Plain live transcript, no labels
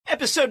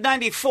Episode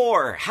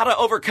 94, How to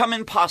Overcome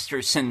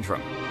Imposter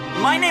Syndrome.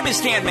 My name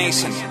is Dan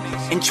Mason.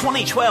 In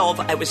 2012,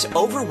 I was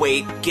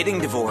overweight,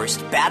 getting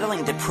divorced,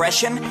 battling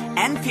depression,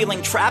 and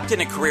feeling trapped in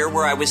a career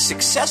where I was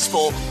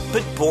successful,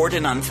 but bored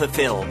and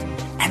unfulfilled.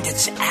 And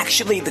it's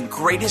actually the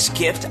greatest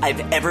gift I've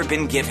ever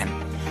been given.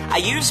 I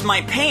used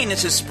my pain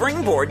as a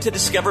springboard to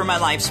discover my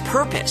life's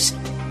purpose.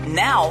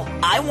 Now,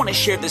 I want to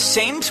share the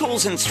same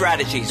tools and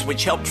strategies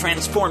which help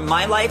transform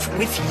my life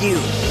with you,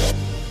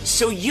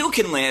 so you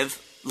can live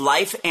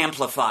Life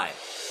Amplified.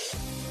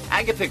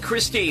 Agatha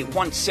Christie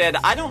once said,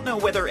 "I don't know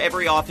whether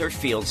every author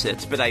feels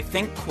it, but I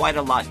think quite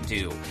a lot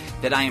do,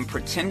 that I am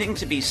pretending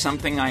to be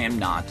something I am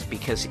not,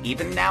 because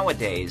even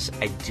nowadays,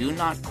 I do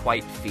not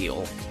quite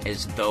feel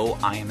as though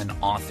I am an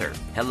author."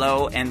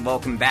 Hello and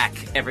welcome back,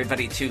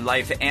 everybody, to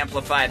Life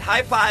Amplified.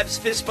 High fives,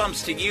 fist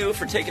bumps to you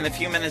for taking a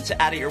few minutes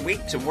out of your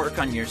week to work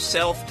on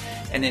yourself.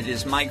 And it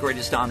is my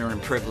greatest honor and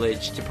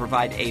privilege to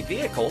provide a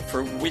vehicle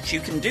for which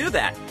you can do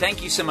that.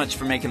 Thank you so much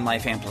for making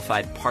Life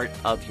Amplified part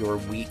of your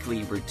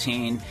weekly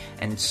routine,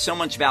 and so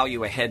much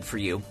value ahead for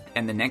you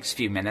in the next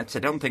few minutes. I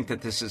don't think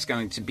that this is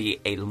going to be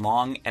a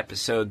long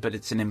episode, but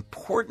it's an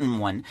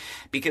important one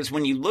because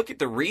when you look at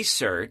the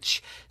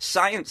research,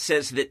 science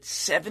says that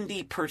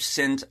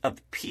 70%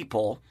 of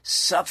people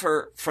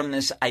suffer from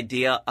this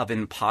idea of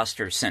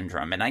imposter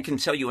syndrome. And I can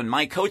tell you in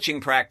my coaching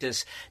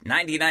practice,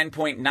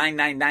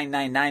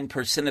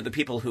 99.99999% of the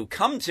people who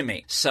come to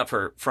me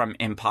suffer from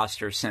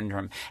imposter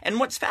syndrome. And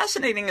what's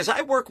fascinating is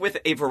I work with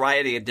a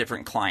variety of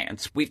different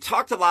clients. We've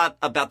talked a lot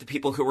about the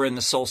people who are in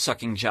the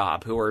soul-sucking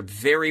job, who are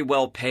very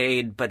well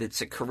paid, but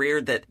it's a career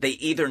that they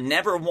either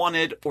never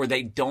wanted or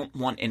they don't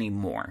want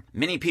anymore.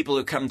 Many people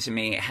who come to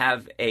me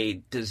have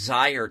a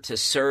desire to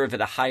serve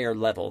at a higher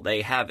level.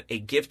 They have a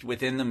gift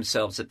within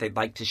themselves that they'd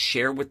like to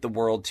share with the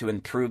world to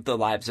improve the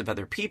lives of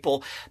other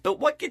people. But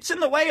what gets in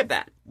the way of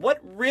that?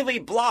 What really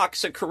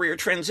blocks a career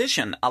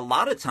transition? A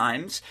lot of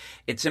times,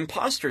 it's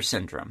imposter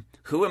syndrome.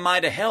 Who am I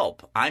to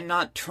help? I'm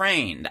not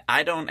trained.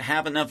 I don't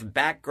have enough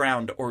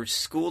background or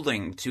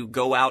schooling to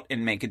go out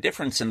and make a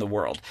difference in the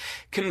world.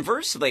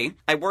 Conversely,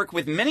 I work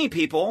with many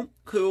people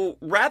who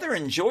rather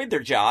enjoyed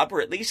their job,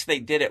 or at least they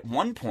did at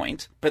one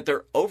point, but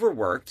they're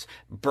overworked,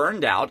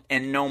 burned out,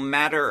 and no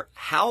matter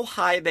how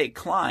high they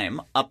climb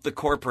up the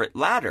corporate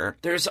ladder,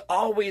 there's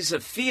always a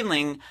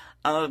feeling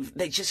of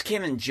they just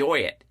can't enjoy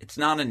it. It's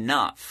not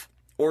enough.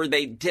 Or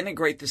they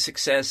denigrate the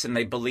success and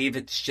they believe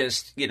it's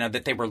just,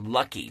 that they were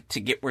lucky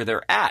to get where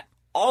they're at.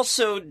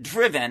 Also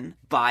driven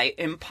by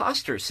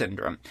imposter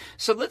syndrome.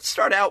 So let's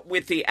start out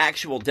with the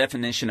actual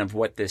definition of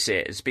what this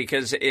is,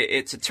 because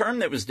it's a term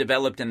that was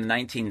developed in the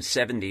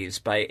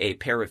 1970s by a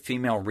pair of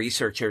female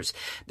researchers.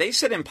 They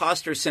said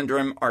imposter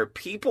syndrome are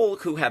people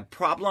who have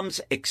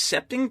problems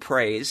accepting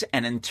praise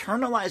and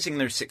internalizing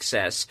their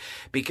success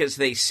because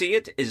they see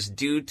it as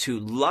due to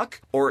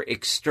luck or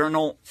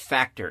external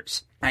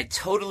factors. I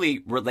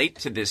totally relate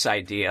to this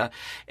idea.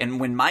 And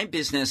when my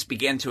business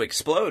began to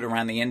explode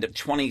around the end of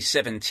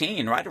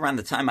 2017, right around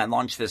the time I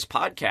launched this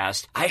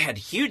podcast, I had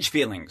huge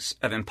feelings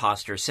of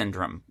imposter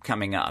syndrome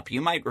coming up.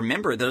 You might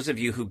remember, those of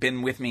you who've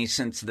been with me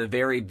since the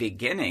very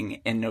beginning,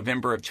 in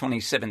November of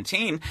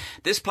 2017,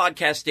 this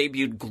podcast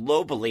debuted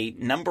globally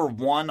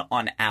 #1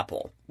 on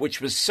Apple, which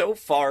was so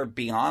far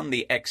beyond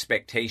the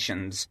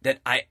expectations that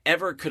I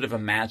ever could have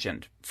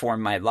imagined for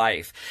my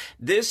life.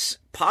 This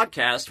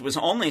podcast was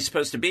only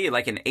supposed to be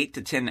like an 8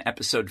 to 10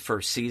 episode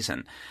first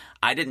season.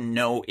 I didn't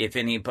know if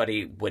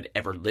anybody would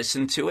ever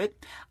listen to it.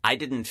 I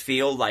didn't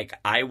feel like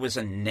I was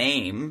a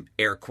name,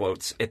 air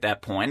quotes, at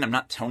that point. I'm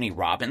not Tony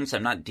Robbins.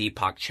 I'm not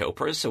Deepak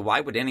Chopra. So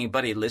why would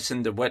anybody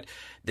listen to what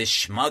this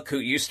schmuck who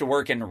used to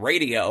work in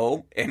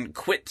radio and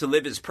quit to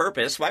live his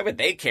purpose? Why would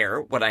they care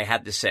what I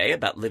had to say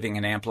about living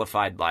an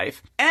amplified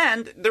life?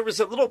 And there was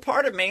a little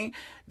part of me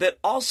that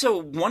also,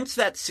 once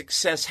that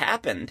success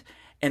happened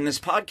and this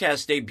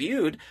podcast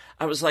debuted,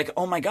 I was like,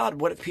 oh my God,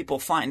 what if people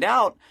find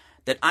out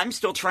that I'm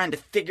still trying to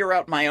figure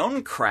out my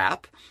own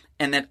crap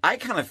and that I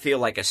kind of feel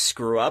like a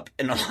screw up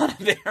in a lot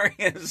of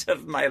areas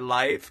of my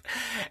life?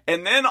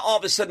 And then all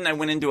of a sudden I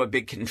went into a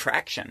big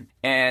contraction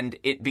and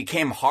it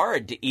became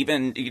hard to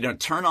even,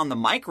 turn on the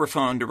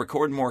microphone to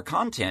record more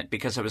content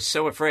because I was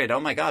so afraid, oh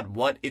my God,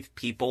 what if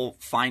people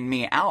find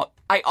me out?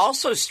 I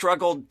also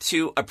struggled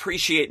to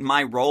appreciate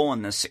my role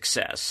in this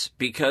success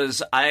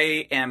because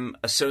I am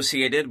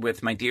associated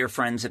with my dear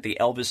friends at the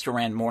Elvis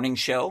Duran Morning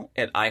Show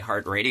at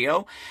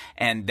iHeartRadio,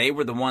 and they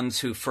were the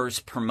ones who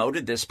first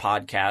promoted this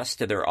podcast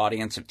to their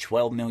audience of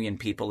 12 million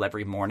people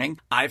every morning.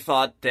 I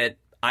thought that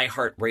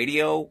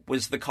iHeartRadio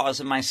was the cause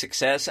of my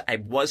success. I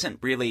wasn't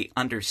really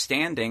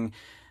understanding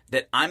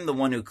that I'm the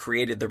one who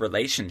created the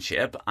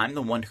relationship. I'm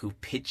the one who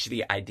pitched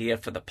the idea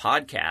for the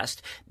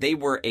podcast. They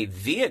were a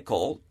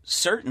vehicle,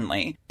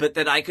 certainly, but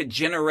that I could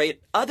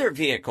generate other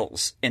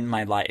vehicles in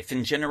my life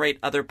and generate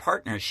other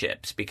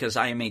partnerships because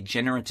I am a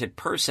generative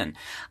person.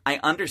 I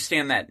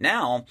understand that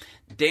now.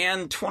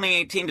 Dan,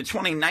 2018 to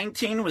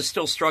 2019, was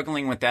still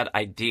struggling with that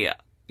idea.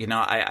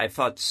 I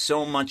thought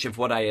so much of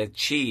what I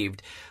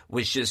achieved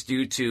was just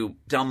due to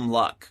dumb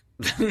luck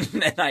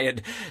then I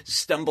had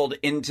stumbled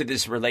into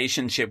this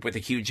relationship with a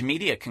huge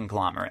media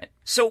conglomerate.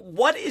 So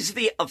what is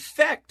the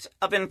effect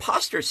of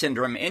imposter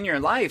syndrome in your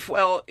life?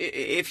 Well,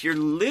 if you're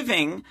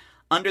living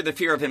under the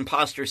fear of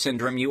imposter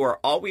syndrome, you are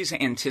always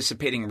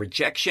anticipating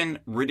rejection,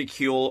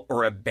 ridicule,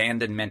 or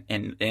abandonment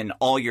in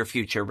all your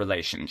future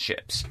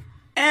relationships.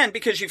 And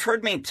because you've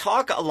heard me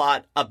talk a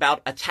lot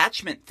about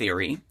attachment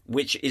theory,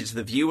 which is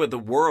the view of the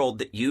world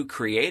that you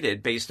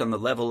created based on the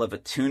level of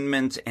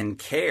attunement and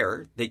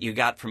care that you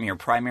got from your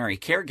primary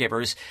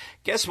caregivers,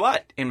 guess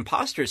what?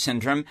 Imposter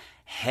syndrome,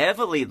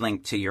 heavily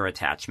linked to your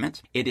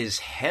attachment. It is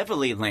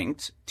heavily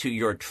linked to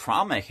your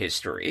trauma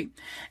history,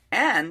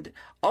 and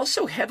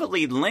also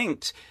heavily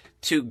linked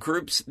to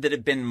groups that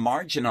have been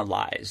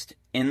marginalized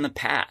in the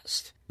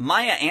past.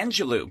 Maya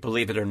Angelou,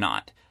 believe it or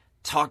not,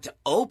 talked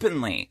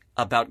openly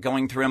about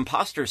going through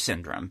imposter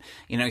syndrome.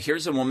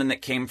 Here's a woman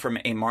that came from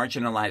a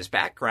marginalized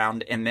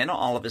background, and then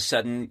all of a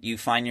sudden you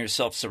find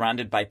yourself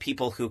surrounded by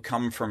people who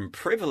come from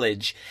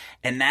privilege,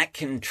 and that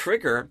can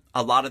trigger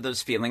a lot of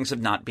those feelings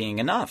of not being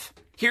enough.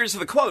 Here's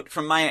the quote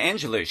from Maya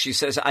Angelou. She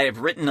says, "I have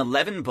written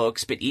 11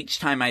 books, but each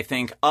time I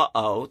think,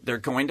 they're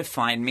going to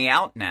find me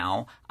out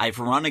now. I've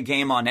run a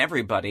game on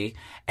everybody,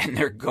 and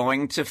they're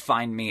going to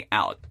find me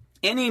out."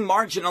 Any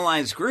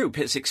marginalized group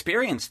has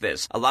experienced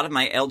this. A lot of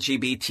my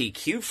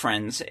LGBTQ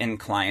friends and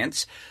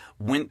clients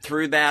went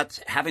through that,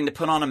 having to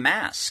put on a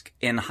mask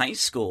in high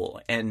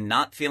school and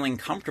not feeling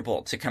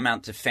comfortable to come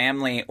out to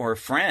family or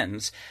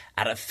friends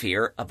out of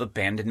fear of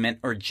abandonment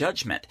or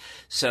judgment.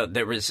 So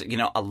there was,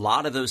 a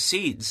lot of those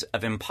seeds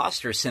of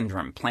imposter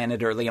syndrome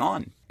planted early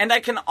on. And I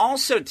can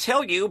also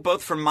tell you,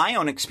 both from my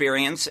own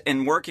experience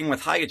and working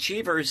with high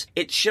achievers,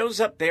 it shows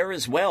up there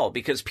as well,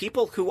 because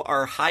people who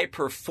are high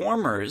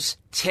performers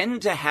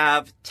tend to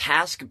have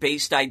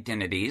task-based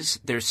identities.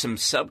 There's some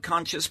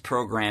subconscious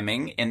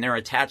programming in their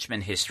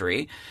attachment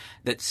history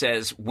that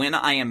says, when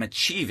I am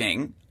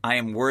achieving, I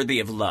am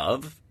worthy of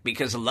love,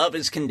 because love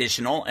is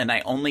conditional and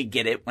I only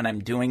get it when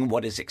I'm doing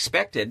what is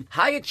expected.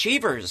 High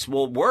achievers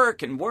will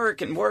work and work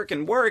and work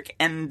and work,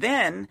 and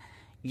then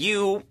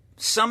you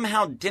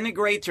somehow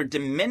denigrate or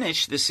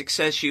diminish the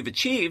success you've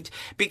achieved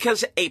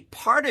because a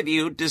part of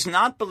you does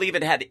not believe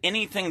it had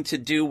anything to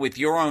do with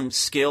your own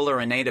skill or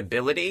innate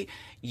ability.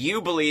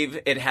 You believe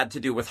it had to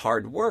do with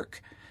hard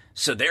work.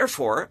 So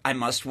therefore, I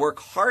must work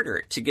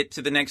harder to get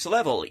to the next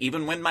level,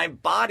 even when my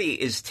body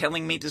is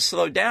telling me to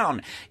slow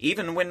down,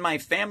 even when my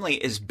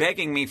family is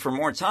begging me for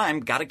more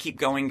time. Gotta keep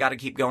going, gotta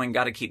keep going,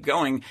 gotta keep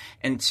going,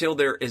 until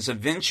there is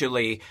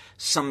eventually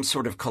some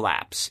sort of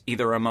collapse,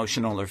 either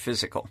emotional or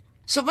physical.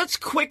 So let's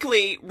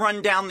quickly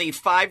run down the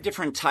 5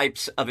 different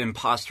types of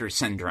imposter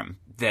syndrome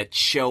that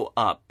show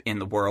up in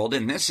the world.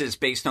 And this is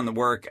based on the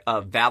work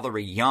of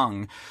Valerie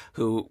Young,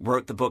 who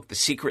wrote the book, The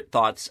Secret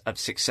Thoughts of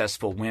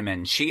Successful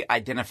Women. She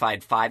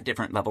identified 5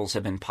 different levels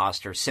of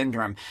imposter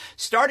syndrome,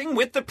 starting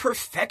with the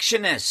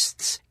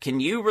perfectionists. Can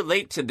you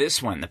relate to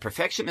this one? The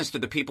perfectionists are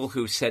the people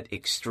who set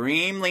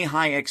extremely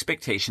high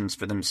expectations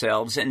for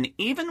themselves. And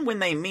even when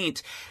they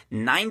meet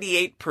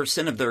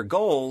 98% of their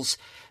goals,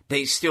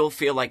 they still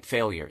feel like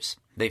failures.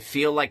 They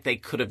feel like they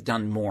could have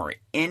done more.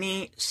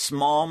 Any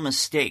small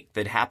mistake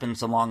that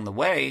happens along the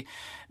way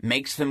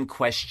makes them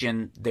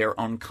question their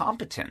own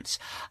competence.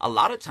 A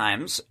lot of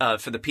times,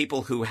 for the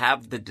people who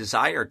have the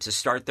desire to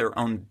start their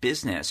own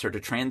business or to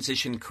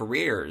transition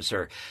careers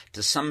or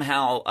to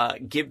somehow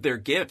give their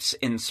gifts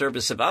in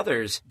service of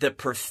others, the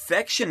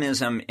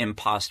perfectionism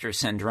imposter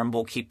syndrome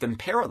will keep them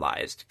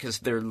paralyzed because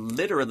they're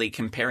literally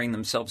comparing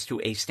themselves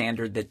to a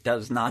standard that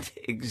does not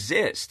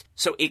exist.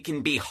 So it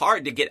can be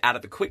hard to get out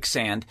of the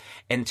quicksand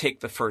and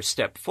take the first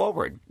step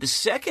forward. The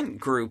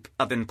second group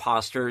of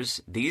imposters,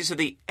 these are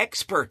the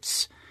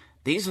experts.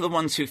 These are the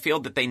ones who feel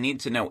that they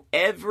need to know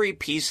every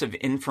piece of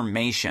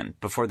information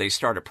before they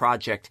start a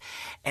project,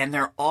 and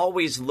they're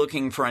always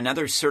looking for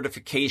another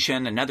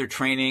certification, another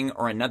training,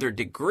 or another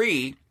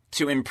degree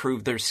to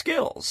improve their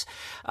skills.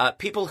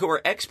 People who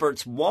are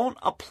experts won't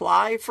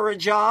apply for a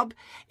job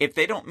if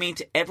they don't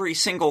meet every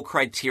single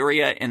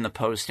criteria in the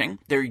posting.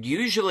 They're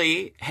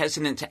usually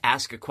hesitant to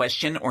ask a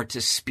question or to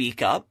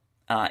speak up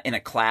in a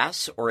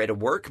class or at a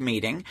work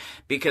meeting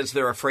because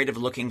they're afraid of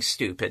looking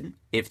stupid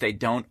if they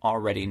don't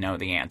already know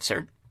the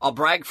answer. I'll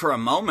brag for a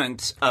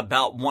moment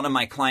about one of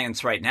my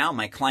clients right now.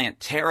 My client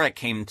Tara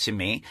came to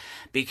me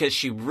because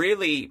she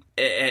really,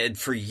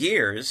 for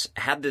years,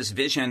 had this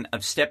vision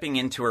of stepping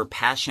into her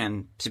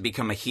passion to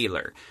become a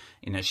healer.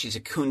 You know, she's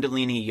a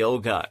Kundalini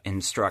yoga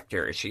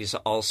instructor. She's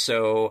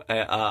also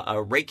a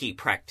Reiki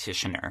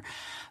practitioner.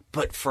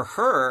 But for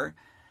her,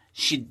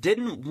 she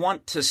didn't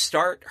want to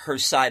start her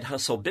side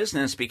hustle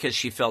business because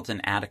she felt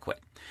inadequate.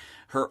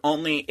 Her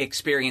only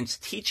experience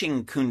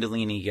teaching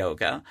Kundalini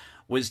yoga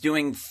was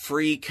doing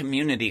free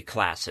community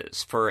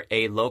classes for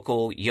a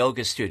local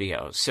yoga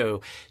studio. So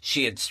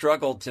she had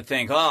struggled to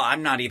think, oh,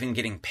 I'm not even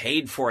getting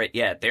paid for it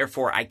yet.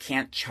 Therefore, I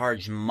can't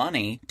charge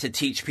money to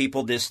teach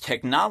people this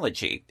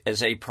technology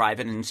as a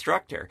private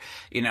instructor.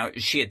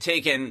 She had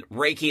taken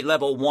Reiki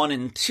level 1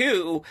 and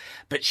 2,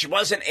 but she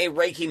wasn't a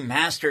Reiki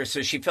master.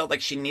 So she felt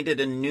like she needed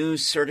a new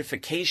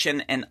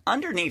certification. And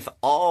underneath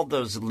all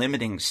those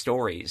limiting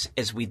stories,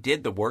 as we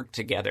did the work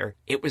together,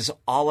 it was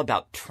all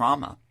about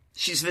trauma.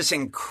 She's this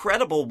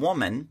incredible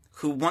woman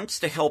who wants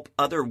to help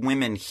other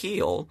women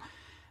heal,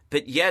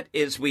 but yet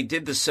as we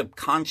did the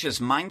subconscious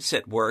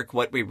mindset work,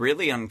 what we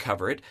really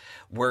uncovered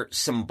were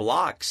some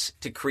blocks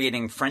to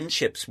creating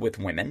friendships with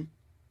women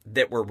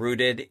that were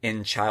rooted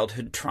in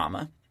childhood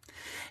trauma.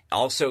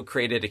 Also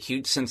created a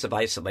huge sense of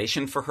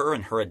isolation for her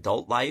in her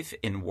adult life,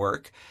 in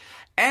work.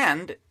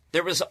 And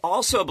there was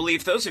also a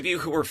belief, those of you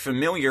who are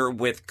familiar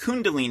with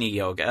Kundalini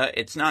yoga,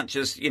 it's not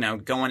just,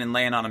 going and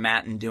laying on a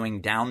mat and doing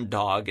down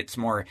dog. It's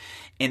more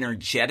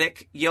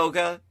energetic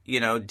yoga,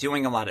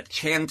 doing a lot of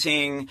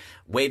chanting,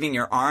 waving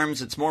your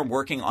arms. It's more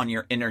working on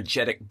your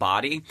energetic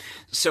body.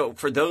 So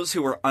for those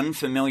who are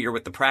unfamiliar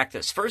with the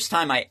practice, first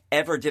time I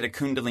ever did a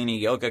Kundalini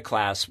yoga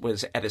class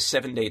was at a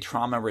 7-day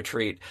trauma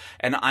retreat.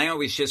 And I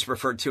always just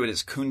referred to it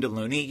as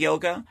Kundalini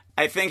yoga.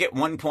 I think at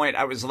one point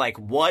I was like,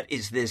 what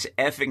is this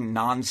effing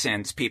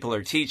nonsense people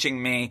are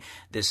teaching me?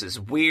 This is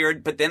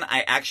weird. But then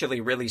I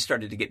actually really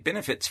started to get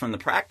benefits from the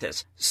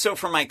practice. So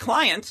for my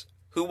client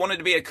who wanted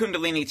to be a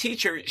Kundalini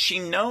teacher, she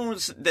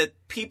knows that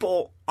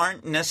people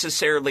aren't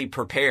necessarily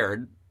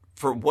prepared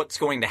for what's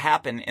going to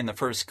happen in the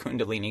first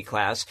Kundalini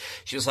class.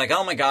 She was like,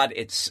 oh my God,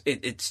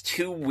 it's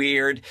too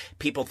weird.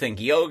 People think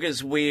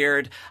yoga's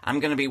weird. I'm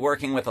going to be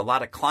working with a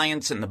lot of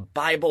clients in the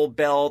Bible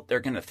Belt. They're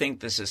going to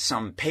think this is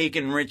some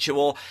pagan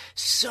ritual.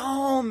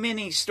 So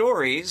many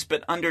stories,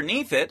 but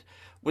underneath it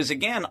was,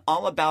 again,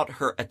 all about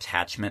her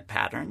attachment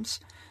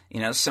patterns.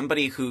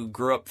 Somebody who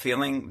grew up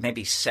feeling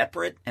maybe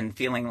separate and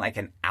feeling like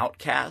an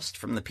outcast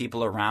from the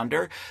people around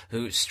her,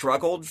 who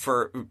struggled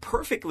for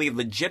perfectly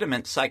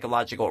legitimate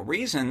psychological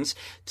reasons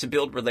to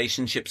build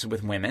relationships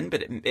with women,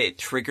 but it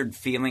triggered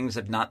feelings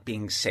of not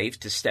being safe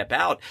to step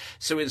out.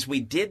 So as we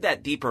did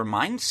that deeper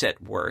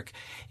mindset work,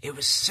 it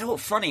was so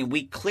funny.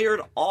 We cleared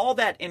all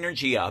that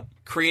energy up,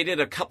 created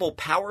a couple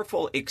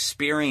powerful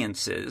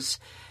experiences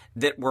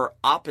that were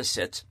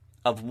opposite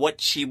of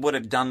what she would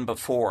have done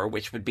before,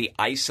 which would be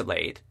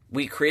isolate.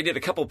 We created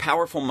a couple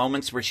powerful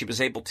moments where she was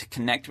able to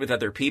connect with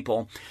other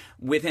people.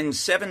 Within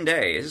 7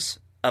 days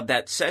of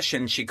that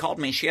session, she called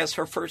me. She has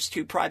her first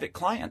 2 private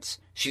clients.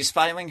 She's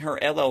filing her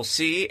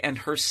LLC and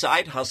her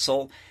side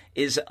hustle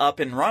is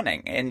up and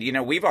running. And,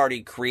 we've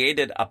already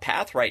created a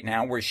path right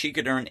now where she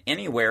could earn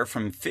anywhere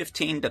from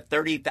 $15,000 to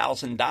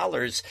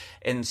 $30,000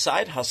 in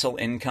side hustle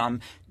income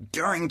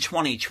during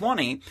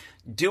 2020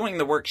 doing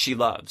the work she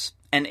loves.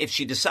 And if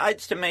she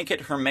decides to make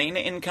it her main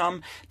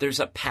income, there's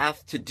a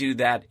path to do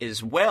that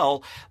as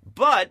well.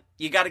 But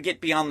you got to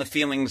get beyond the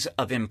feelings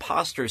of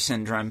imposter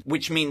syndrome,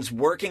 which means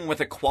working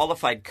with a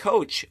qualified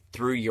coach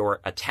through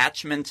your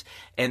attachment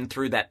and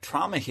through that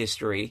trauma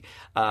history.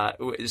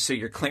 So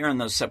you're clearing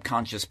those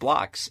subconscious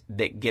blocks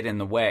that get in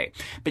the way.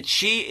 But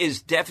she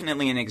is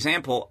definitely an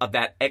example of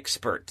that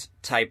expert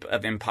type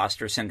of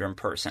imposter syndrome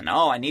person.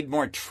 Oh, I need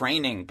more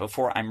training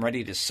before I'm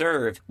ready to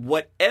serve.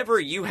 Whatever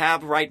you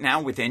have right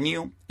now within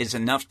you is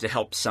enough to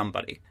help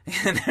somebody.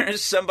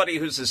 There's somebody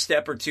who's a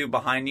step or two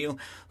behind you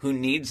who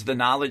needs the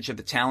knowledge or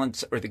the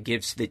talents or the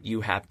gifts that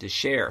you have to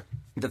share.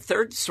 The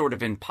third sort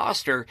of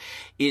imposter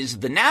is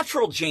the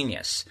natural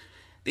genius.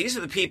 These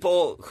are the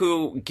people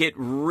who get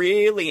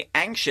really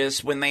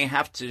anxious when they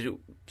have to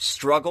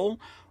struggle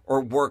or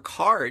work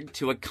hard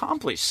to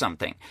accomplish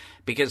something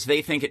because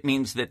they think it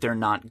means that they're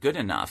not good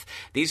enough.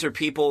 These are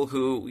people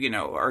who,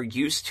 are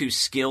used to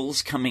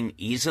skills coming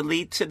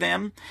easily to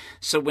them.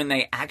 So when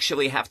they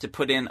actually have to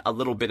put in a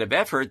little bit of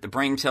effort, the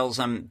brain tells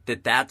them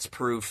that that's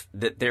proof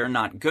that they're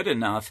not good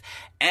enough.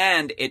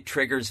 And it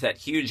triggers that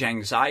huge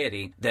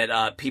anxiety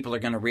that people are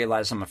going to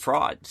realize I'm a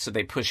fraud. So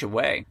they push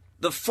away.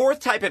 The fourth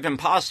type of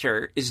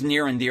imposter is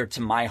near and dear to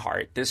my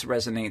heart. This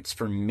resonates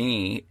for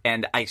me,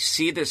 and I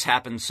see this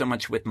happen so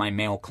much with my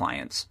male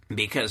clients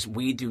because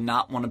we do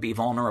not want to be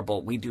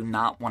vulnerable. We do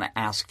not want to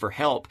ask for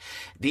help.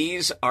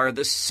 These are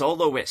the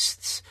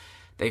soloists.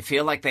 They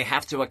feel like they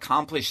have to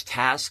accomplish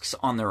tasks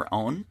on their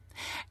own,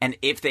 and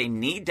if they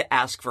need to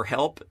ask for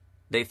help,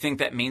 they think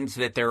that means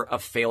that they're a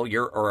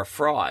failure or a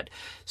fraud.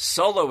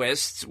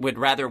 Soloists would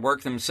rather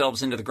work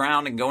themselves into the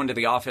ground and go into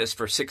the office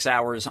for 6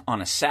 hours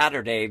on a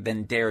Saturday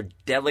than dare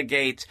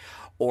delegate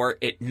or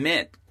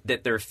admit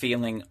that they're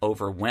feeling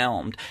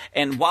overwhelmed.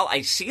 And while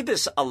I see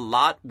this a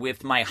lot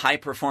with my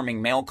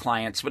high-performing male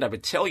clients, what I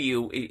would tell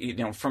you,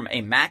 from a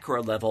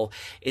macro level,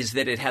 is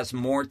that it has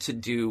more to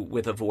do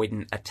with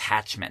avoidant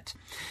attachment.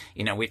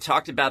 We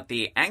talked about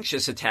the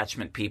anxious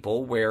attachment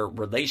people where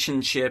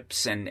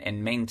relationships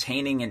and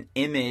maintaining an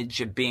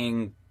image of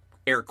being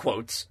air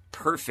quotes,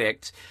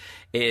 perfect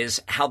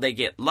is how they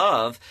get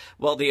love.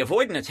 Well, the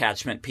avoidant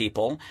attachment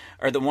people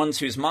are the ones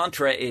whose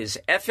mantra is,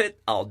 F it,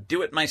 I'll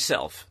do it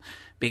myself.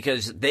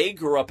 Because they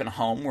grew up in a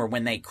home where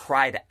when they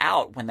cried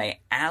out, when they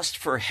asked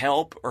for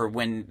help, or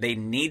when they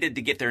needed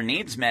to get their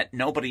needs met,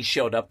 nobody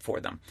showed up for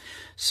them.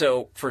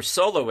 So for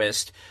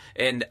soloists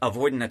and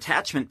avoidant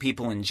attachment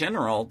people in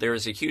general, there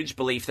is a huge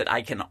belief that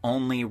I can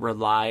only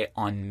rely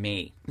on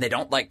me. They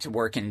don't like to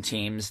work in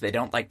teams. They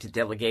don't like to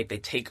delegate. They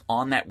take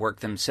on that work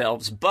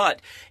themselves,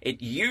 but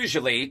it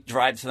usually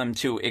drives them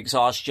to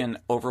exhaustion,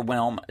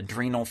 overwhelm,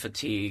 adrenal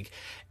fatigue,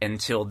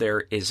 until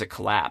there is a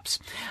collapse.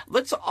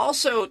 Let's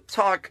also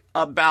talk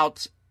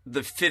about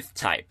the fifth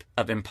type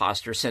of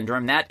imposter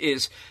syndrome. That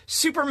is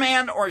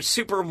Superman or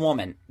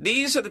Superwoman.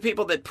 These are the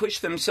people that push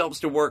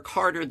themselves to work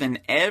harder than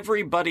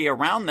everybody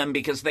around them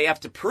because they have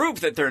to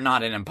prove that they're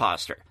not an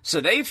imposter. So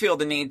they feel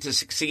the need to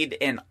succeed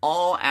in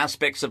all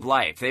aspects of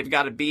life. They've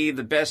got to be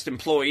the best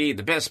employee,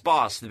 the best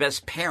boss, the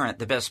best parent,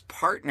 the best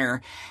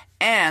partner,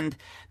 and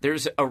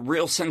there's a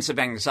real sense of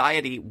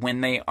anxiety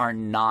when they are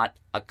not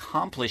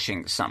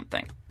accomplishing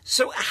something.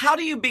 So how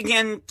do you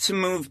begin to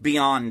move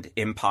beyond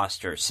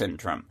imposter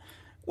syndrome?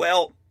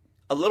 Well,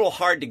 a little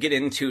hard to get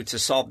into to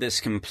solve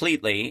this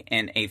completely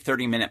in a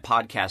 30-minute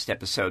podcast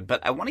episode,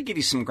 but I want to give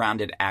you some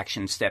grounded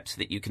action steps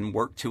that you can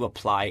work to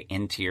apply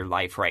into your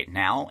life right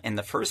now. And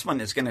the first one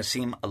is going to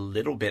seem a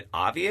little bit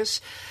obvious,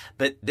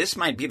 but this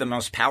might be the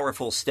most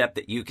powerful step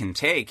that you can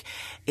take,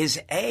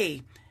 is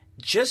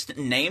just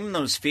name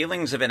those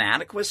feelings of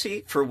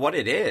inadequacy for what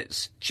it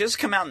is. Just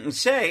come out and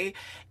say,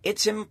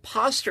 it's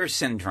imposter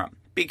syndrome.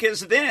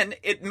 Because then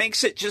it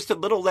makes it just a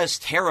little less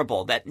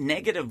terrible. That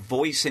negative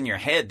voice in your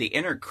head, the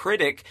inner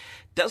critic,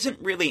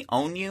 doesn't really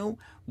own you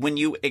when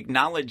you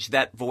acknowledge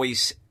that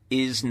voice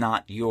is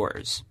not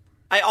yours.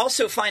 I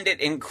also find it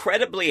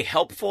incredibly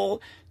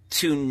helpful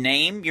to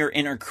name your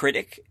inner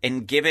critic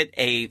and give it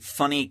a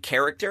funny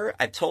character.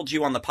 I've told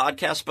you on the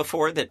podcast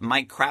before that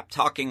my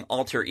crap-talking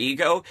alter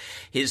ego,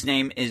 his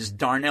name is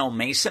Darnell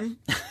Mason.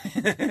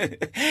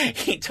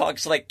 He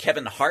talks like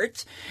Kevin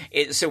Hart.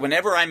 So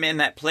whenever I'm in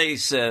that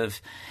place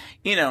of,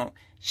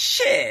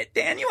 shit,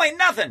 Dan, you ain't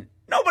nothing.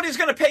 Nobody's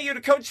going to pay you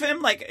to coach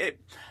them.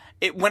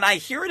 When I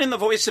hear it in the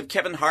voice of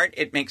Kevin Hart,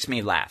 it makes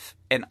me laugh.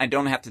 And I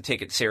don't have to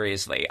take it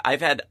seriously.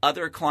 I've had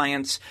other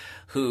clients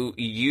who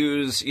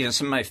use,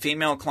 some of my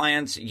female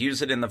clients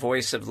use it in the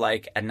voice of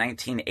like a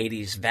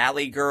 1980s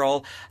Valley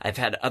girl. I've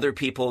had other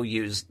people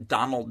use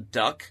Donald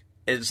Duck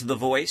as the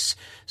voice.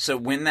 So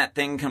when that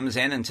thing comes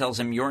in and tells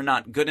him you're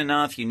not good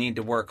enough, you need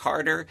to work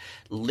harder,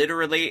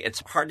 literally, it's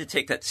hard to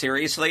take that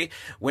seriously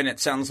when it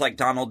sounds like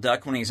Donald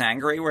Duck when he's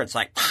angry, where it's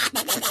like...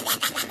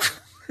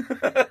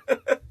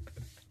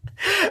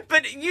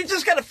 But you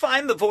just got to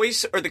find the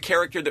voice or the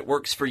character that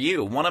works for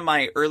you. One of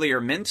my earlier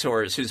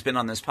mentors who's been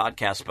on this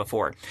podcast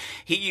before,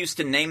 he used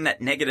to name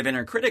that negative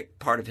inner critic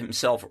part of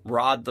himself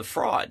Rod the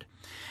Fraud.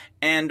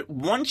 And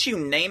once you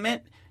name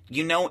it,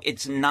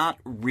 it's not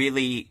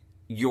really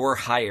your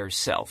higher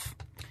self.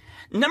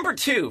 Number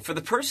 2, for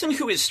the person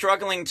who is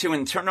struggling to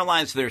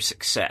internalize their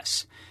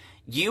success,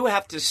 you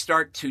have to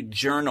start to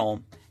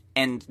journal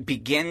and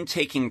begin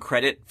taking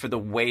credit for the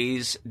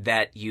ways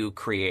that you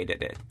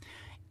created it.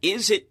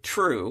 Is it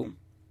true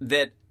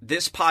that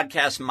this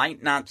podcast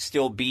might not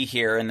still be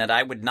here and that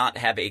I would not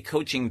have a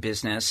coaching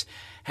business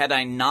had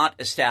I not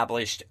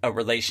established a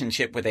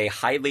relationship with a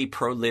highly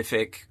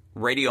prolific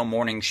radio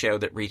morning show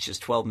that reaches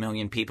 12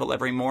 million people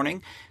every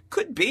morning?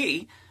 Could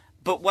be.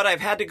 But what I've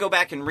had to go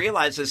back and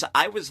realize is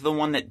I was the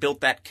one that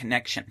built that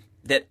connection,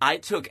 that I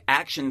took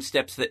action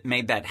steps that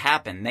made that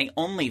happen. They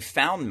only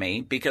found me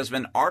because of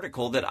an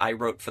article that I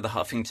wrote for the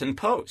Huffington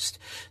Post.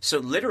 So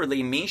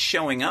literally me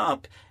showing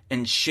up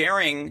and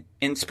sharing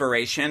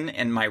inspiration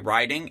and my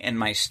writing and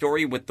my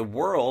story with the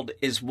world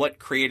is what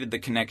created the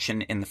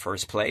connection in the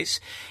first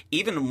place.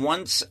 Even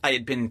once I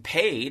had been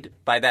paid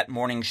by that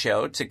morning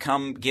show to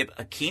come give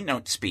a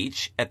keynote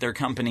speech at their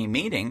company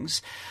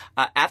meetings,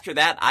 after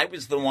that, I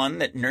was the one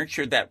that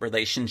nurtured that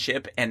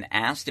relationship and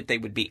asked if they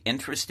would be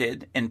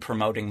interested in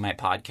promoting my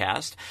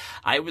podcast.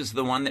 I was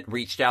the one that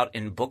reached out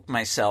and booked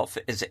myself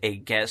as a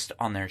guest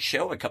on their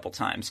show a couple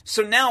times.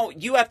 So now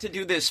you have to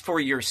do this for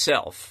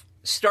yourself.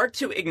 Start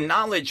to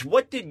acknowledge,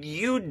 what did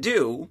you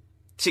do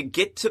to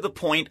get to the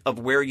point of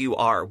where you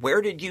are?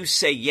 Where did you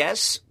say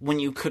yes when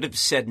you could have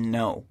said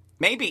no?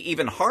 Maybe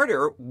even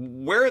harder,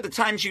 where are the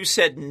times you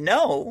said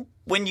no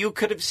when you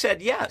could have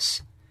said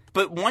yes?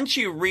 But once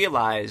you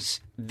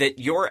realize that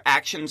your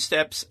action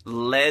steps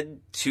led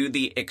to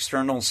the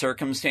external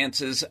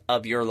circumstances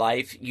of your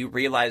life, you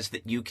realize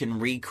that you can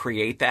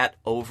recreate that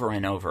over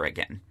and over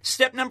again.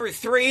 Step number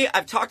 3,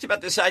 I've talked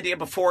about this idea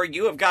before.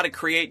 You have got to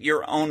create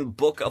your own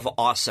book of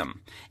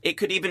awesome. It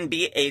could even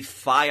be a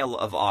file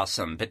of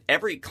awesome, but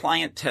every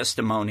client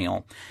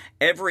testimonial,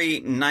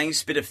 every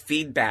nice bit of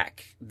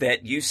feedback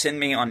that you send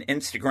me on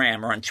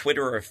Instagram or on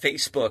Twitter or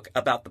Facebook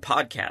about the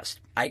podcast,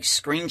 I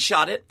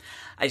screenshot it,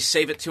 I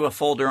save it to a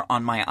folder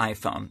on my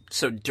iPhone.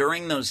 So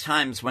during those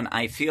times when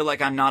I feel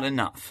like I'm not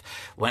enough,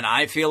 when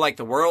I feel like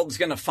the world's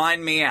going to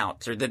find me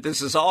out, or that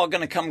this is all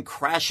going to come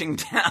crashing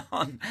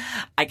down,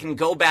 I can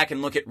go back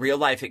and look at real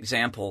life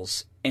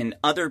examples in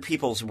other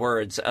people's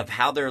words of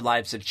how their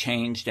lives have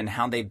changed and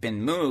how they've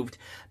been moved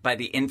by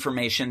the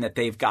information that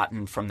they've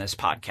gotten from this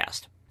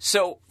podcast.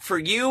 So for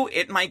you,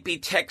 it might be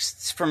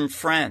texts from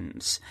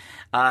friends.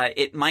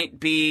 It might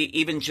be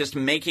even just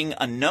making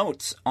a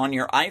note on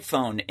your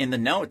iPhone in the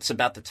notes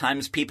about the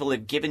times people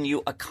have given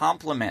you a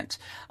compliment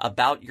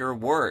about your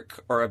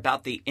work or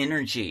about the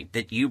energy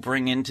that you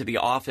bring into the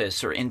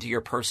office or into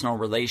your personal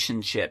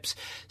relationships.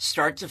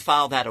 Start to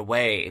file that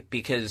away,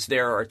 because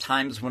there are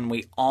times when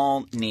we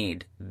all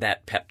need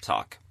that pep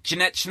talk.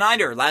 Jeanette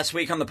Schneider, last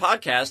week on the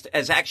podcast,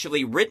 has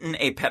actually written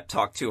a pep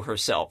talk to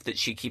herself that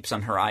she keeps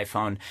on her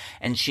iPhone,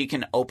 and she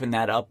can open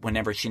that up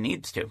whenever she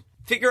needs to.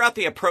 Figure out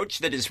the approach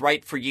that is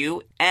right for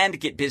you and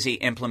get busy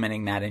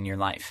implementing that in your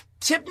life.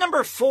 Tip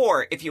number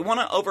 4, if you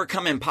want to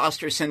overcome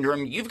imposter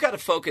syndrome, you've got to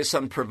focus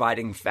on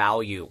providing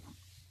value.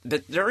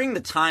 During the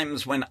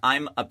times when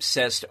I'm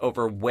obsessed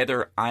over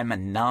whether I'm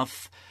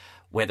enough,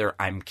 whether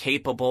I'm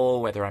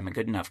capable, whether I'm a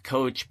good enough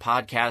coach,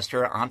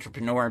 podcaster,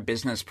 entrepreneur,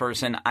 business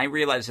person, I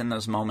realize in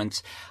those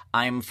moments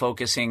I'm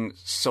focusing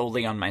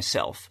solely on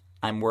myself.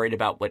 I'm worried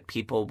about what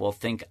people will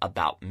think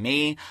about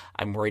me.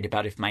 I'm worried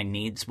about if my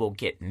needs will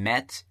get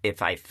met.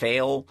 If I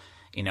fail,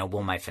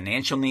 will my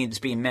financial needs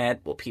be met?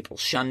 Will people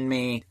shun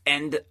me?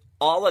 And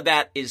all of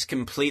that is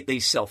completely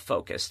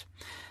self-focused.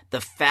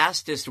 The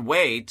fastest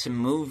way to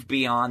move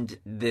beyond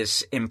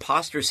this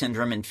imposter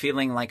syndrome and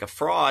feeling like a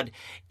fraud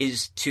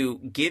is to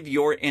give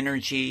your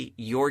energy,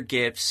 your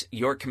gifts,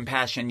 your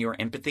compassion, your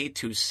empathy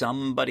to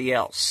somebody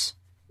else.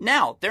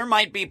 Now, there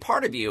might be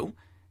part of you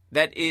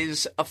that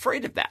is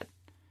afraid of that.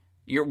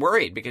 You're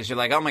worried because you're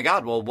like, oh my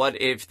God, well, what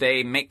if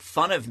they make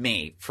fun of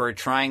me for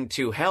trying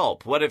to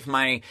help? What if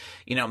my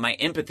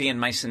empathy and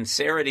my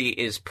sincerity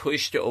is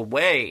pushed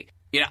away?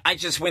 I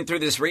just went through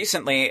this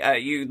recently.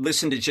 You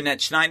listened to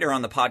Jeanette Schneider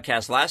on the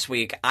podcast last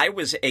week. I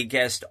was a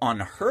guest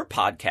on her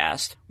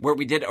podcast where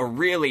we did a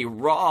really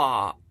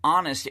raw,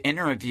 honest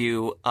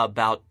interview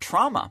about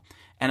trauma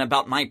and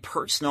about my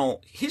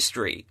personal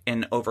history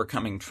in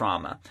overcoming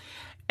trauma.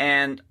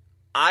 And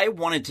I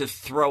wanted to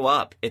throw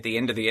up at the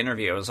end of the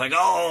interview. I was like,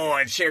 oh,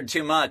 I've shared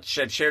too much.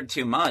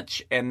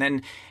 And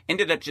then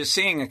ended up just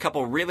seeing a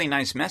couple really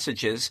nice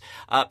messages,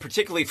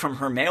 particularly from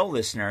her male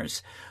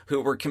listeners who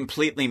were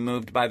completely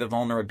moved by the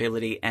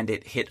vulnerability, and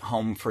it hit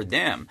home for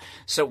them.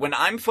 So when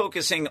I'm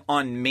focusing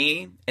on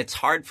me, it's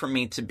hard for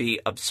me to be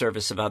of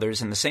service of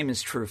others. And the same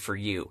is true for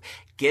you.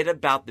 Get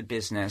about the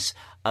business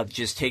of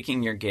just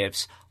taking your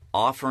gifts,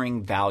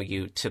 offering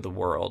value to the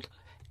world,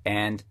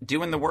 and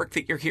doing the work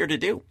that you're here to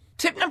do.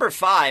 Tip number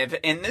 5,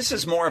 and this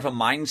is more of a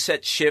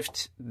mindset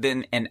shift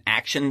than an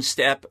action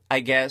step, I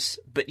guess,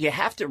 but you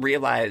have to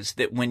realize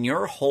that when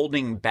you're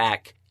holding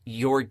back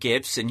your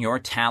gifts and your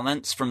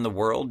talents from the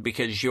world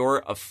because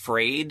you're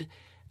afraid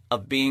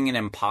of being an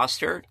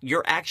imposter,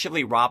 you're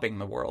actually robbing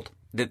the world.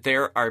 That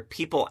there are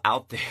people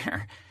out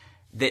there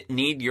that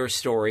need your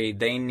story.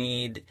 They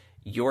need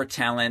your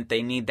talent.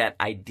 They need that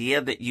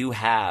idea that you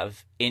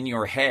have in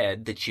your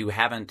head that you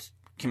haven't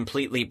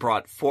completely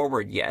brought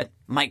forward yet.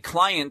 My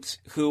client,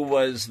 who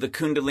was the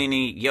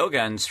Kundalini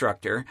yoga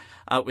instructor,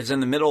 was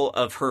in the middle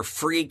of her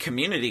free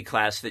community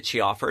class that she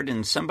offered,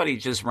 and somebody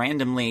just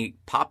randomly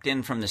popped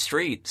in from the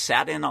street,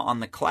 sat in on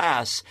the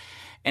class,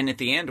 and at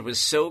the end was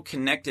so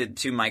connected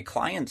to my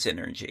client's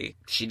energy.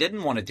 She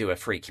didn't want to do a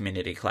free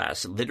community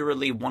class,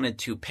 literally wanted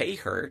to pay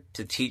her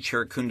to teach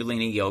her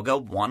Kundalini yoga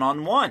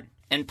one-on-one.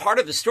 And part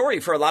of the story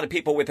for a lot of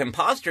people with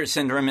imposter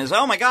syndrome is,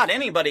 oh my God,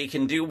 anybody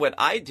can do what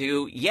I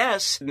do.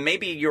 Yes,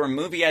 maybe your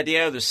movie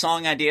idea or the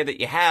song idea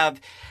that you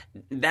have,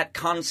 that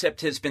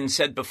concept has been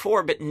said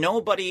before, but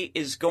nobody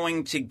is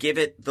going to give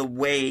it the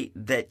way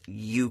that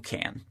you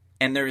can.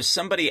 And there is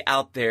somebody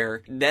out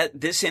there that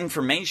this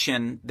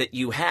information that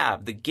you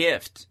have, the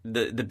gift,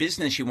 the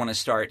business you want to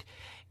start,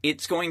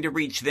 it's going to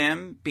reach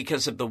them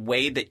because of the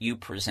way that you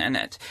present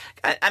it.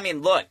 I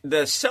mean, look,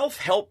 the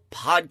self-help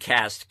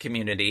podcast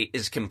community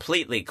is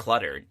completely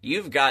cluttered.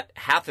 You've got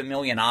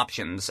 500,000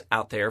 options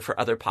out there for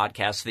other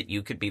podcasts that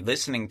you could be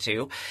listening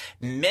to.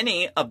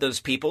 Many of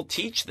those people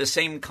teach the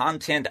same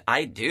content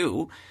I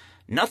do.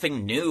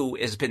 Nothing new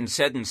has been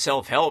said in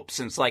self-help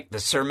since like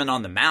the Sermon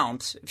on the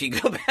Mount. If you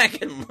go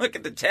back and look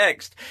at the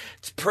text,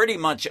 it's pretty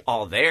much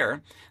all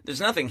there. There's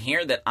nothing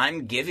here that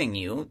I'm giving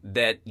you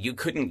that you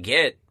couldn't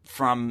get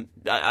from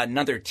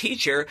another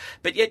teacher,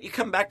 but yet you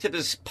come back to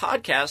this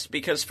podcast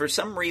because for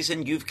some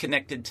reason you've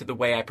connected to the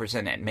way I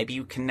present it. Maybe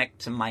you connect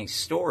to my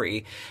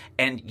story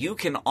and you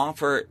can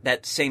offer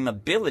that same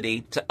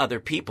ability to other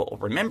people.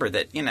 Remember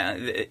that,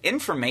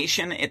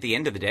 information at the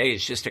end of the day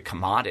is just a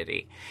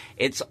commodity.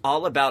 It's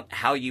all about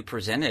how you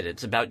present it.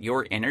 It's about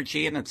your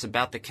energy, and it's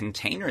about the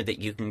container that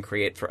you can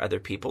create for other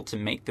people to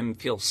make them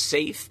feel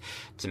safe,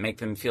 to make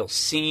them feel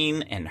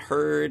seen and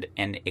heard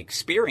and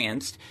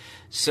experienced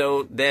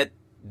so that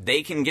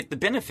they can get the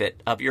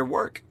benefit of your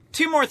work.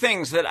 2 more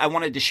things that I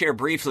wanted to share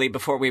briefly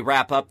before we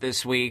wrap up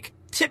this week.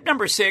 Tip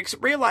number 6,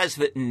 realize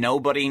that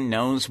nobody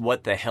knows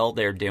what the hell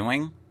they're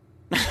doing.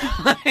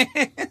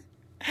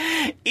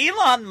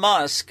 Elon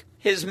Musk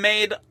has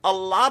made a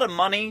lot of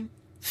money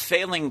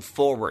failing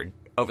forward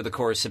over the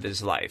course of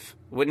his life.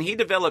 When he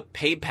developed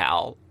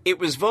PayPal, it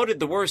was voted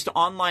the worst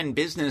online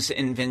business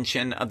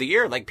invention of the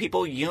year. Like,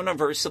 people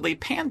universally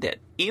panned it.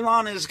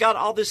 Elon has got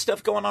all this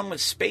stuff going on with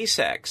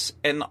SpaceX,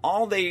 and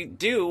all they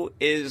do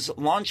is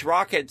launch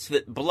rockets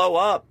that blow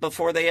up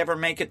before they ever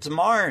make it to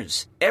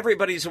Mars.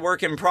 Everybody's a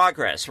work in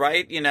progress,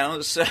 right?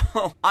 So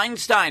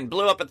Einstein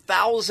blew up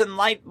 1,000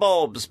 light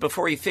bulbs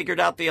before he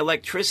figured out the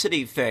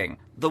electricity thing.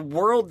 The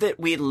world that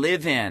we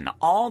live in,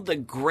 all the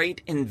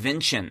great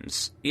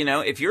inventions,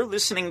 if you're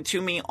listening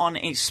to me on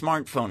a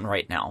smartphone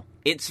right now,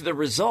 it's the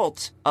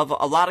result of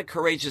a lot of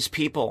courageous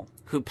people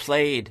who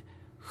played,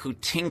 who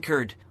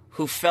tinkered,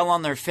 who fell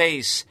on their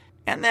face,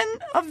 and then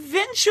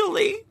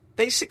eventually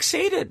they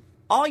succeeded.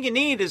 All you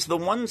need is the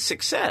one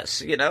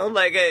success,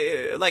 like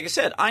I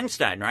said,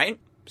 Einstein, right?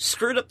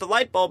 Screwed up the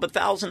light bulb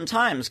 1,000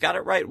 times, got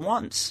it right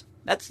once.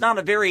 That's not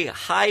a very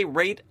high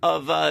rate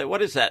of, a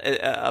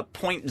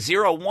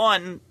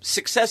 0.01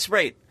 success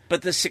rate.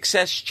 But the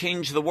success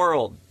changed the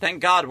world.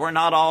 Thank God we're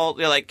not all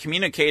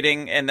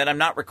communicating, and that I'm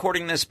not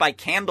recording this by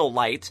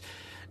candlelight,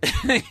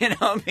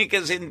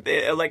 because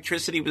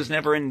electricity was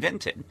never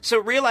invented. So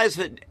realize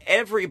that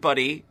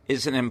everybody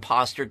is an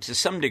imposter to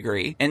some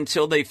degree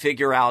until they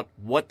figure out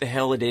what the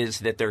hell it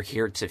is that they're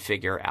here to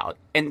figure out.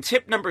 And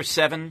tip number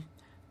 7,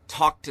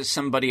 talk to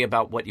somebody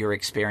about what you're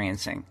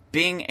experiencing.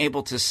 Being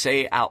able to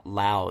say out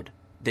loud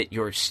that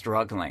you're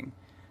struggling,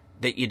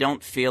 that you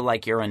don't feel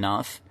like you're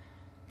enough,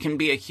 can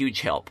be a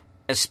huge help,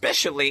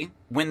 especially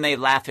when they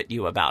laugh at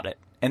you about it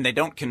and they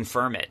don't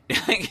confirm it.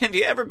 Have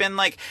you ever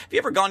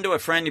gone to a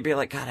friend, you'd be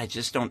like, God, I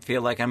just don't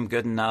feel like I'm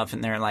good enough.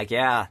 And they're like,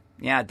 yeah,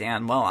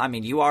 Dan, well,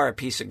 you are a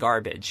piece of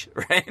garbage,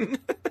 right?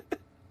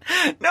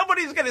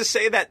 Nobody's going to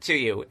say that to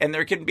you. And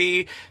there can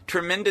be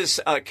tremendous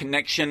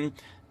connection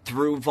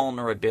through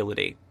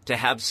vulnerability, to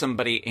have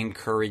somebody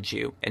encourage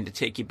you and to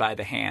take you by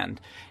the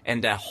hand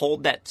and to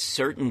hold that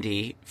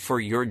certainty for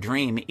your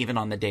dream even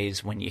on the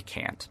days when you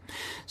can't.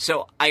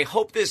 So I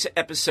hope this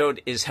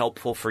episode is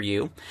helpful for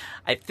you.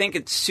 I think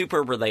it's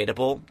super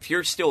relatable. If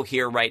you're still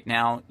here right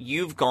now,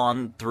 you've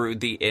gone through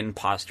the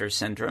imposter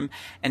syndrome.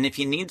 And if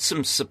you need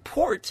some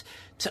support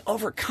to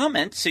overcome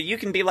it so you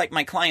can be like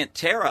my client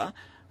Tara,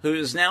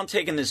 who's now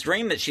taken this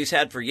dream that she's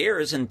had for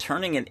years and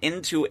turning it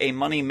into a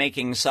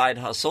money-making side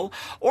hustle.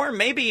 Or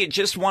maybe you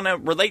just want to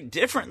relate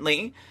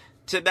differently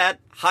to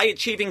that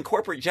high-achieving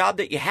corporate job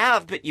that you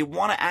have, but you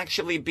want to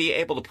actually be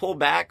able to pull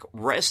back,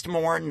 rest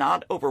more,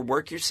 not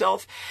overwork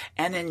yourself,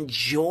 and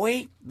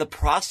enjoy the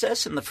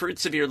process and the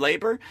fruits of your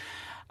labor.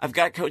 I've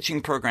got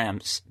coaching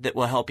programs that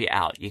will help you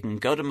out. You can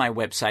go to my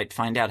website,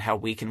 find out how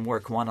we can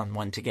work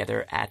one-on-one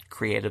together at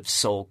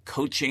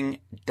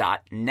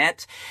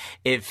creativesoulcoaching.net.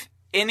 If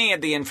any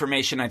of the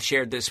information I've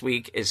shared this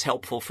week is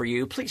helpful for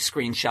you, please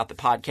screenshot the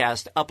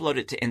podcast, upload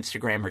it to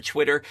Instagram or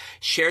Twitter,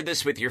 share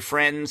this with your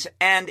friends,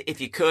 and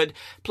if you could,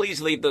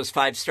 please leave those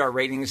 5-star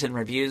ratings and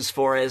reviews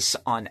for us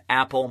on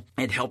Apple.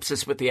 It helps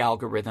us with the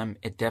algorithm.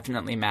 It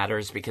definitely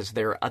matters because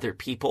there are other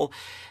people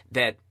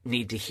that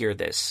need to hear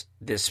this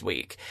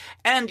week.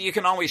 And you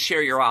can always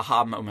share your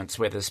aha moments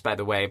with us, by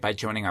the way, by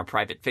joining our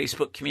private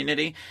Facebook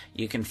community.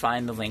 You can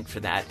find the link for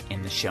that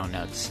in the show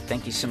notes.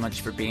 Thank you so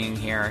much for being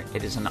here.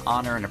 It is an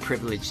honor and a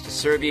privilege to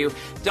serve you.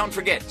 Don't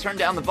forget, turn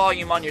down the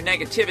volume on your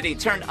negativity.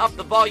 Turn up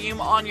the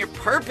volume on your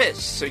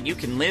purpose so you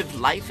can live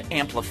life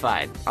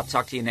amplified. I'll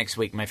talk to you next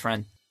week, my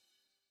friend.